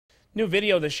New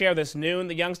video to share this noon.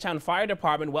 The Youngstown Fire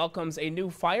Department welcomes a new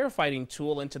firefighting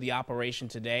tool into the operation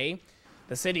today.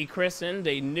 The city christened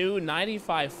a new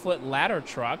 95-foot ladder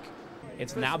truck.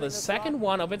 It's now the second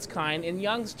one of its kind in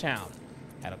Youngstown.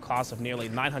 At a cost of nearly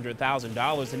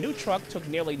 $900,000, the new truck took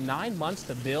nearly 9 months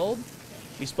to build.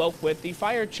 We spoke with the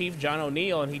fire chief, John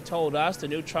O'Neill, and he told us the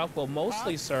new truck will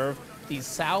mostly serve the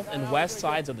south and west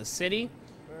sides of the city.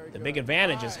 The big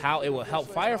advantage is how it will help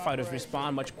firefighters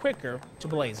respond much quicker to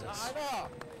blazes.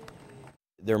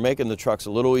 They're making the trucks a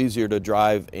little easier to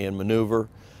drive and maneuver,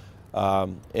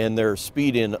 and their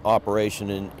speed in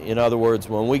operation. In other words,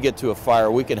 when we get to a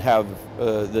fire, we can have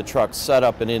the truck set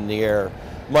up and in the air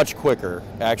much quicker,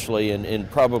 actually, in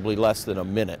probably less than a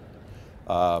minute.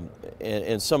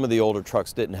 And some of the older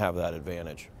trucks didn't have that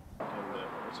advantage.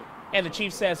 And the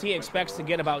chief says he expects to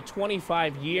get about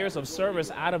 25 years of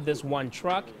service out of this one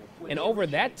truck. And over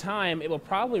that time, it will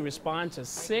probably respond to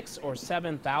 6,000 or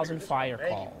 7,000 fire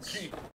calls.